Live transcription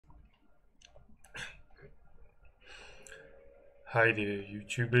Hi there,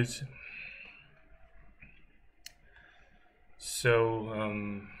 YouTubers.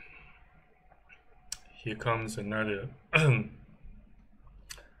 So, here comes another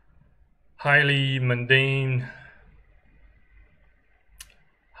highly mundane,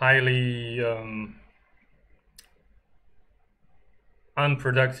 highly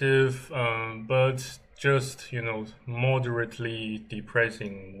unproductive, but just, moderately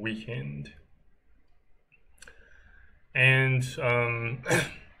depressing weekend. And,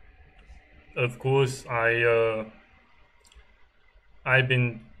 of course, I've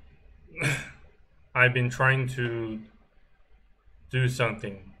been I've been trying to do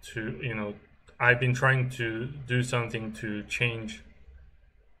something to I've been trying to do something to change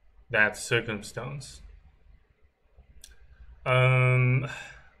that circumstance. Um,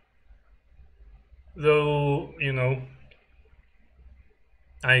 though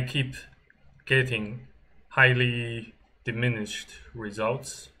I keep getting highly diminished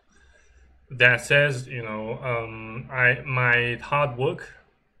results. That says, I my hard work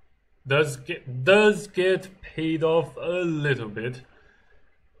does get paid off a little bit,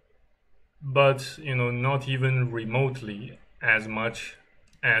 but not even remotely as much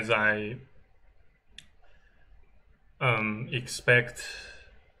as I expect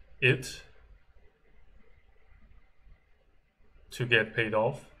it to get paid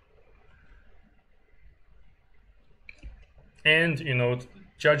off. And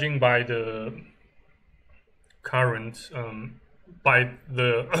judging by the current by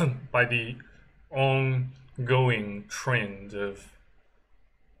the by the ongoing trend of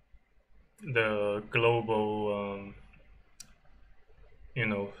the global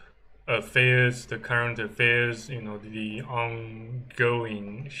affairs, the current affairs, the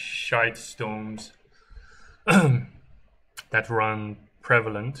ongoing shitestorms that run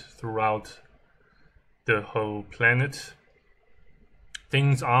prevalent throughout the whole planet.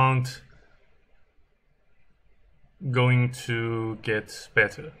 Things aren't going to get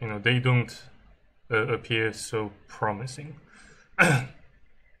better. They don't appear so promising.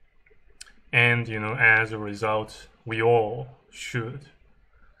 And as a result, we all should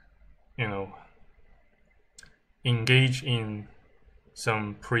engage in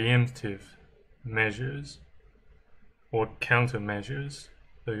some preemptive measures or countermeasures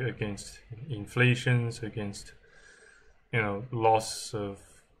against inflations, against loss of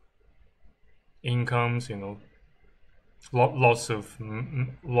incomes, loss of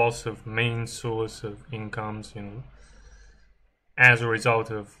main source of incomes, as a result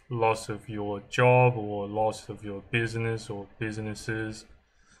of loss of your job or loss of your business or businesses,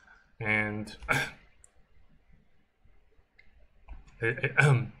 and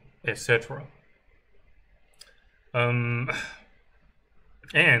etc. And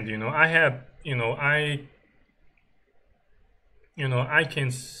I have I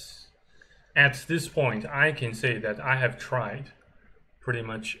can at this point I can say that I have tried pretty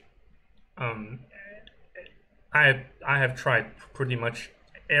much I have tried pretty much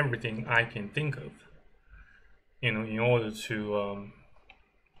everything I can think of in order to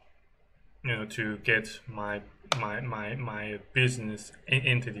to get my business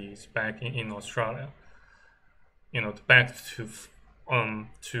entities back in Australia, back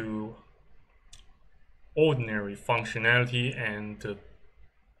to ordinary functionality and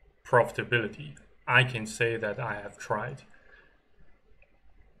profitability. I can say that I have tried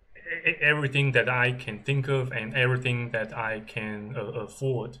everything that I can think of and everything that I can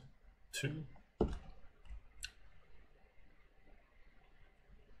afford to.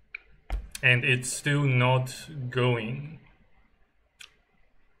 And it's still not going,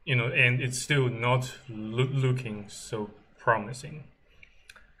 and it's still not looking so promising.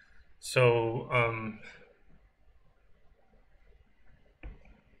 So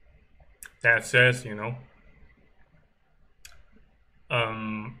that says,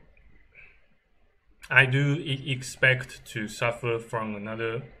 I do expect to suffer from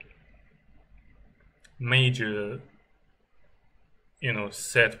another major,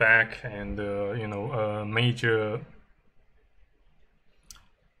 setback and major,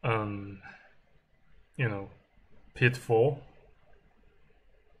 pitfall.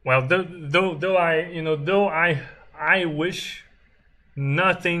 Well, though I wish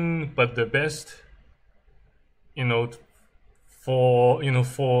nothing but the best, for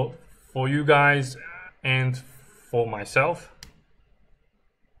you guys and for myself.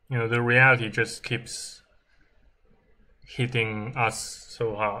 The reality just keeps hitting us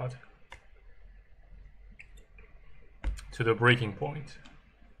so hard to the breaking point.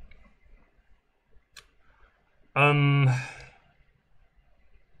 And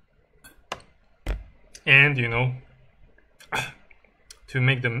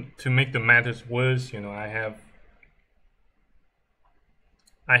make the matters worse,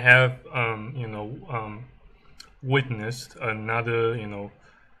 I have witnessed another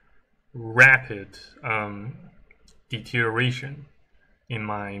rapid deterioration in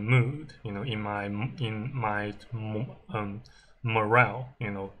my mood, in my morale,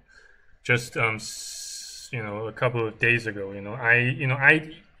 just a couple of days ago,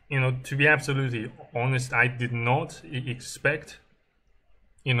 to be absolutely honest, I did not expect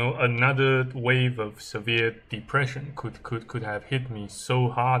another wave of severe depression could have hit me so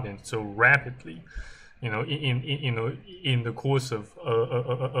hard and so rapidly, in the course of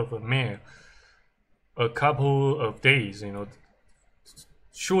a couple of days,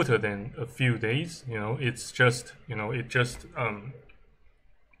 shorter than a few days. It's just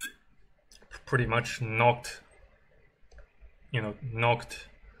pretty much knocked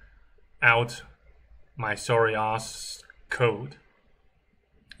out my sorry ass code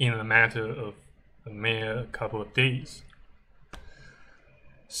in a matter of a mere couple of days.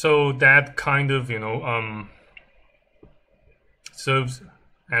 So that kind of serves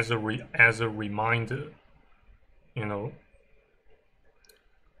as a reminder, of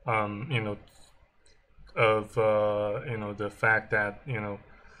the fact that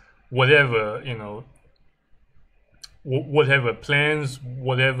whatever whatever plans,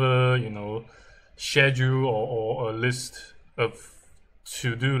 whatever schedule or a list of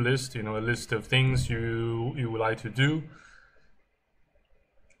to-do list, a list of things you would like to do,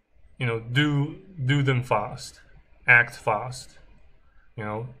 do them fast, act fast,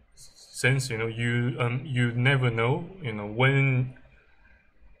 since you never know when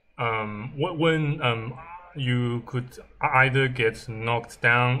you could either get knocked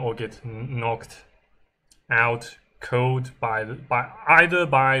down or get knocked out cold by either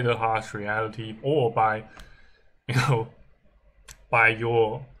by the harsh reality or by by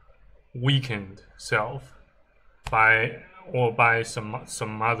your weakened self, by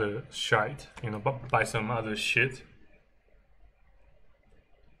some other shite, by some other shit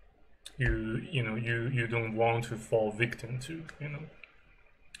you don't want to fall victim to,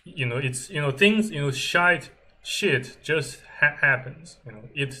 it's things, shit just happens,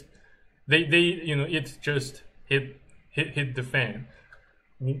 it just hit the fan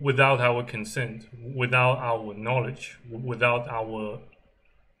without our consent, without our knowledge, without our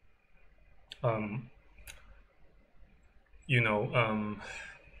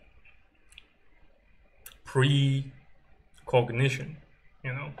precognition,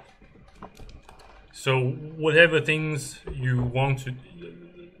 So whatever things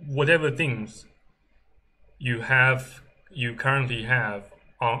you currently have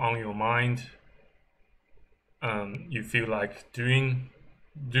on your mind, you feel like doing,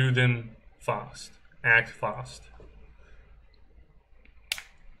 do them fast, act fast.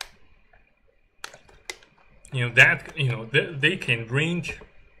 They can range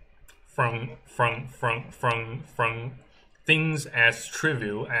from things as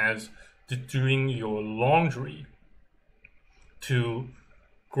trivial as doing your laundry to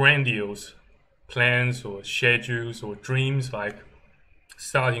grandiose plans or schedules or dreams like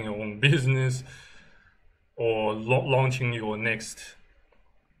starting your own business or launching your next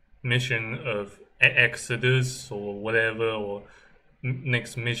mission of exodus or whatever, or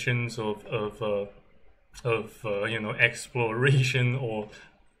next missions of exploration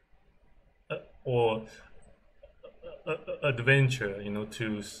or adventure,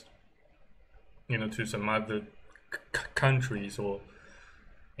 to some other countries or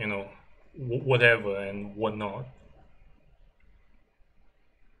whatever and whatnot.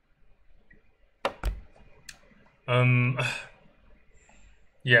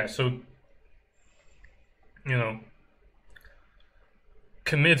 Yeah, so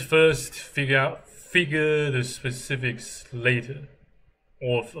commit first, figure the specifics later,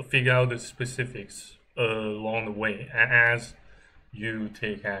 or figure out the specifics along the way as you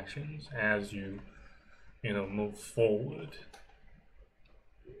take actions, as you move forward,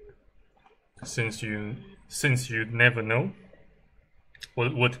 since you never know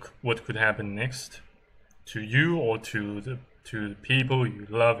what could happen next to you or to the people you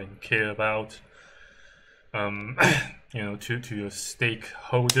love and care about, to your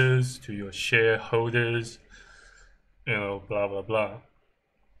stakeholders, to your shareholders, blah blah blah.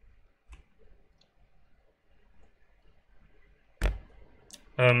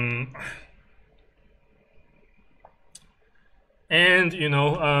 And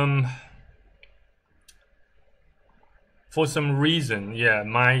for some reason, yeah,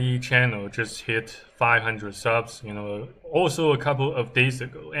 my channel just hit 500 subs, also a couple of days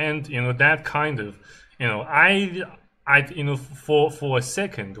ago, and that kind of, for a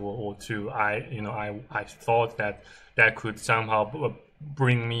second or two, I thought that that could somehow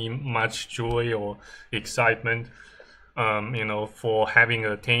bring me much joy or excitement, for having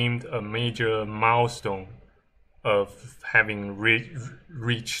attained a major milestone of having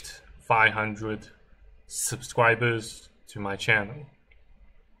reached 500 subscribers to my channel.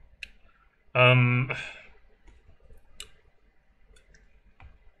 But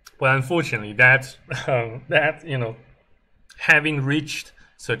unfortunately, that having reached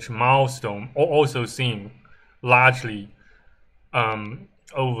such milestone also seemed largely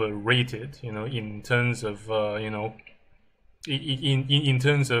overrated. In terms of in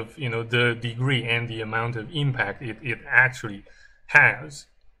terms of the degree and the amount of impact it actually has,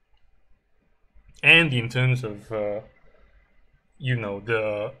 and in terms of the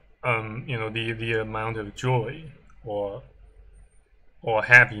the amount of joy or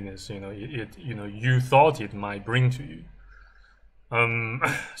happiness you thought it might bring to you.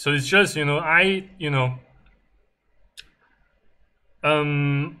 So it's just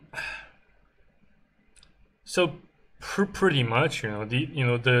so pretty much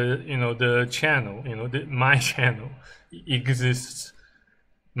the channel my channel exists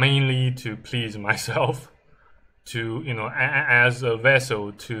mainly to please myself, to as a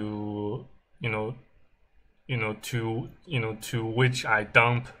vessel to to which I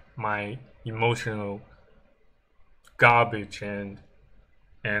dump my emotional garbage and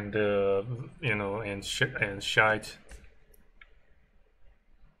shite.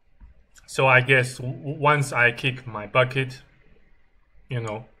 So I guess once I kick my bucket, it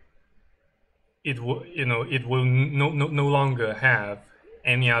will no longer have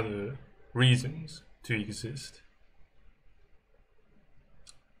any other reasons to exist.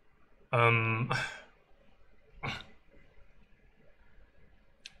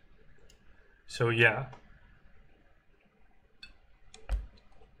 So yeah.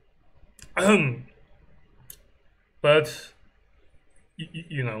 But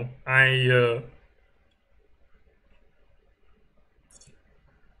I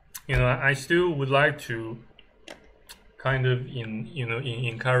still would like to kind of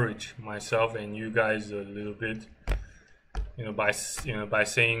encourage myself and you guys a little bit, by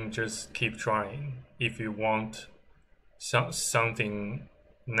saying just keep trying if you want something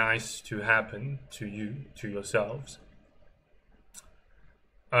nice to happen to you, to yourselves.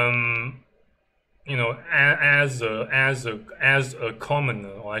 As a commoner,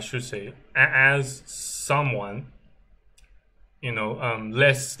 or I should say, as someone,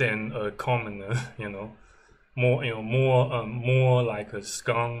 less than a commoner, more like a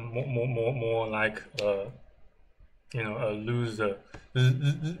scum, more like a loser,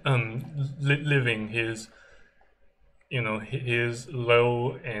 living his his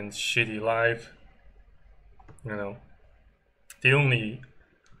low and shitty life. The only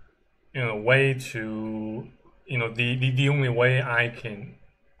way to the only way I can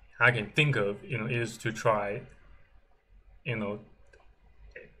think of is to try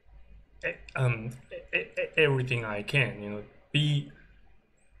everything I can, be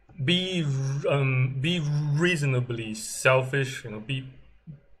reasonably selfish,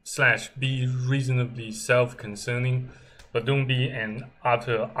 be reasonably self-concerning, but don't be an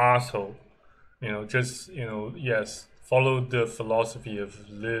utter asshole. Just yes, follow the philosophy of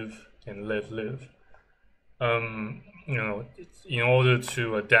live and live. In order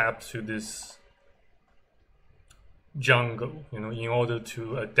to adapt to this jungle, in order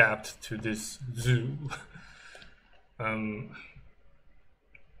to adapt to this zoo.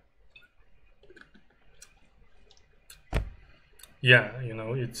 Yeah,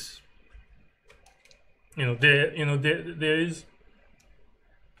 it's there is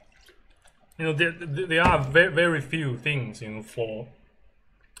there are very few things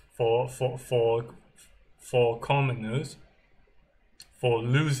for commoners, for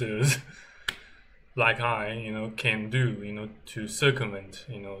losers like I can do to circumvent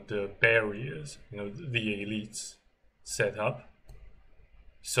the barriers the elites set up,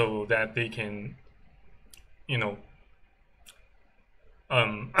 so that they can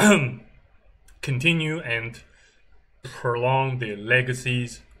continue and prolong their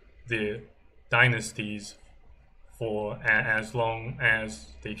legacies, their dynasties for as long as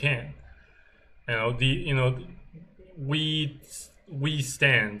they can. We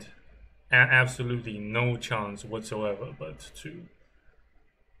stand absolutely no chance whatsoever but to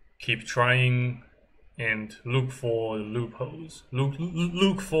keep trying and look for loopholes,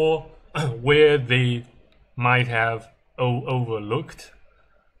 look for where they might have overlooked,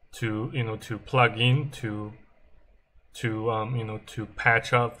 to to plug in, to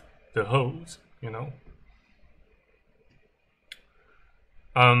patch up the holes.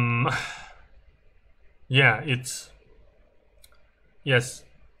 um yeah, it's yes,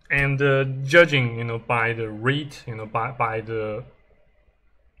 and judging, by the rate, by the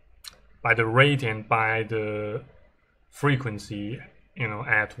rate and by the frequency,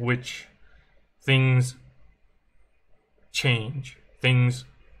 at which things change, things,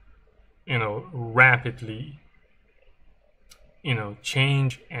 rapidly,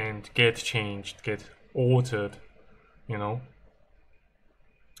 change and get changed, get altered, you know.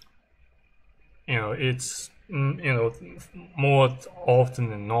 It's more often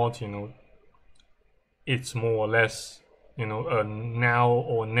than not, it's more or less, a now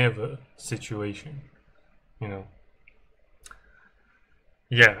or never situation, you know.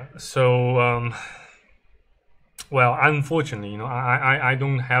 Yeah, so well, unfortunately, I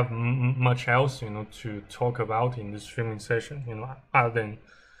don't have much else, to talk about in this streaming session, other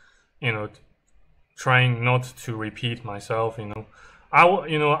than, trying not to repeat myself, I will,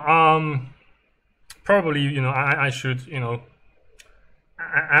 probably, I should,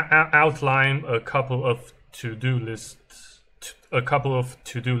 outline a couple of to-do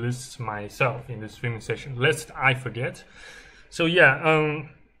lists myself in this streaming session, lest I forget. So yeah,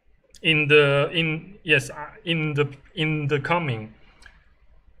 in the coming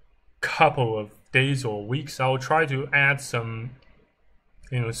couple of days or weeks, I'll try to add some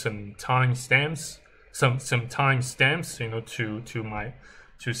some timestamps,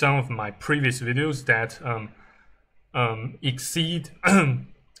 to some of my previous videos that exceed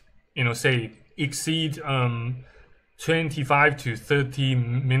exceed 25 to 30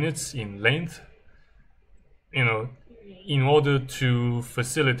 minutes in length, in order to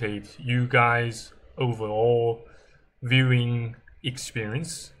facilitate you guys' overall viewing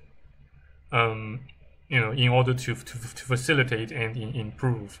experience, in order to facilitate and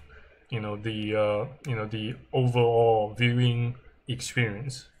improve, the overall viewing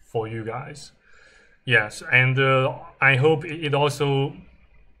experience for you guys. Yes, and I hope it also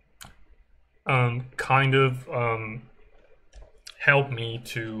kind of help me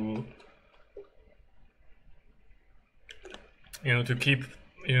to to keep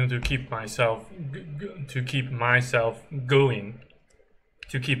myself going,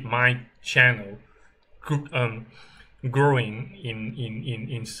 to keep my channel growing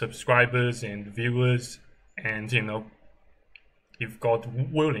in subscribers and viewers, and if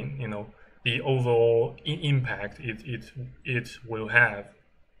God willing, the overall impact it will have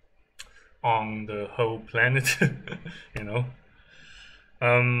on the whole planet.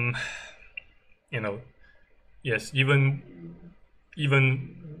 Yes, even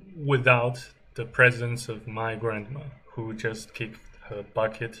without the presence of my grandma, who just kicked her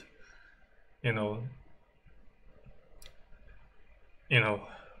bucket,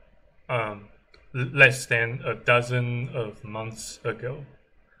 less than a dozen of months ago.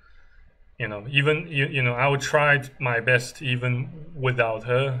 Even I would try my best even without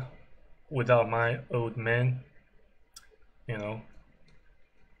her, without my old man.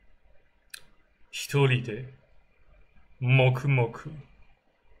 一人で黙々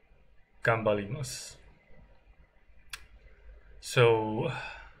頑張ります。So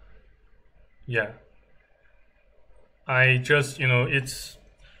yeah, I just it's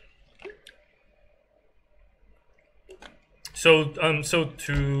so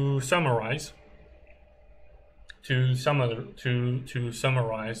to summarize,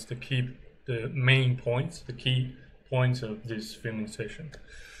 the main points, the key points of this filming session.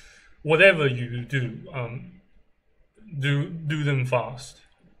 Whatever you do, do them fast.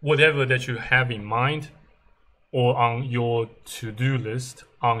 Whatever that you have in mind or on your to-do list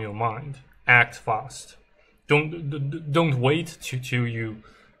on your mind, act fast. Don't wait till you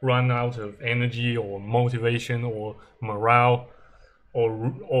run out of energy or motivation or morale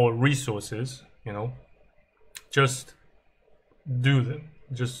or resources. Just do them.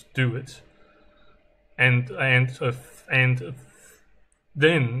 Just do it. And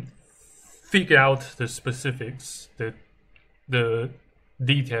then figure out the specifics, the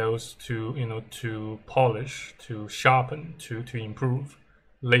details to to polish, to sharpen, to improve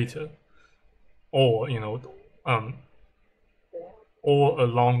later, or all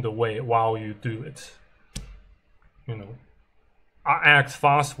along the way while you do it. Act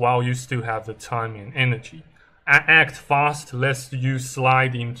fast while you still have the time and energy. Act fast lest you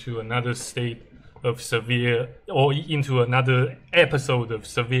slide into another state of severe, or into another episode of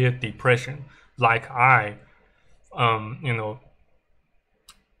severe depression, like I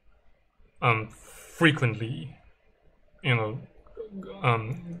frequently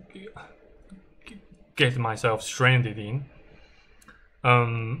get myself stranded in.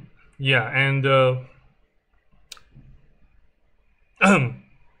 Yeah, and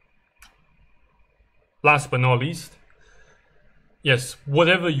last but not least, yes,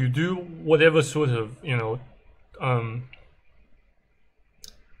 whatever you do, whatever sort of,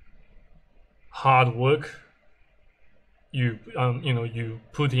 hard work you you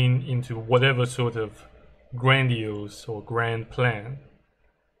put into whatever sort of grandiose or grand plan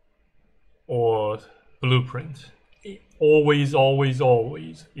or blueprint, always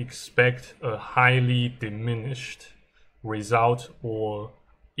expect a highly diminished result or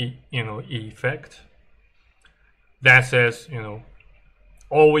effect. That says,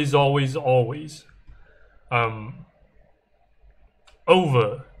 always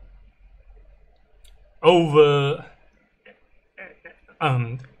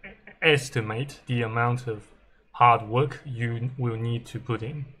estimate the amount of hard work you will need to put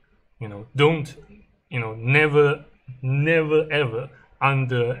in. Don't, never ever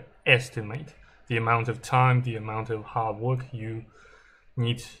underestimate the amount of time, the amount of hard work you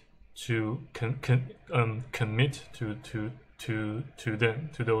need to commit to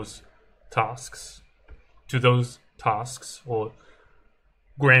those tasks, or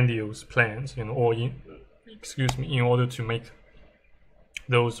grandiose plans, in order to make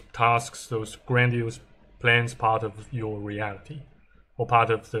those tasks, those grandiose plans, part of your reality, or part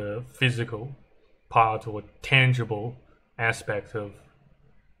of the physical part or tangible aspect of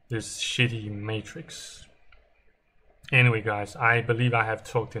this shitty matrix. Anyway, guys, I believe I have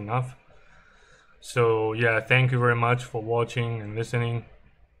talked enough. So yeah, thank you very much for watching and listening.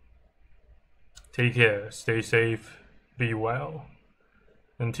 Take care, stay safe, be well.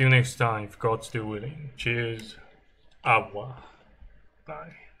 Until next time, if God's still willing. Cheers. Au revoir.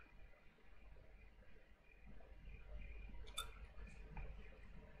 Bye.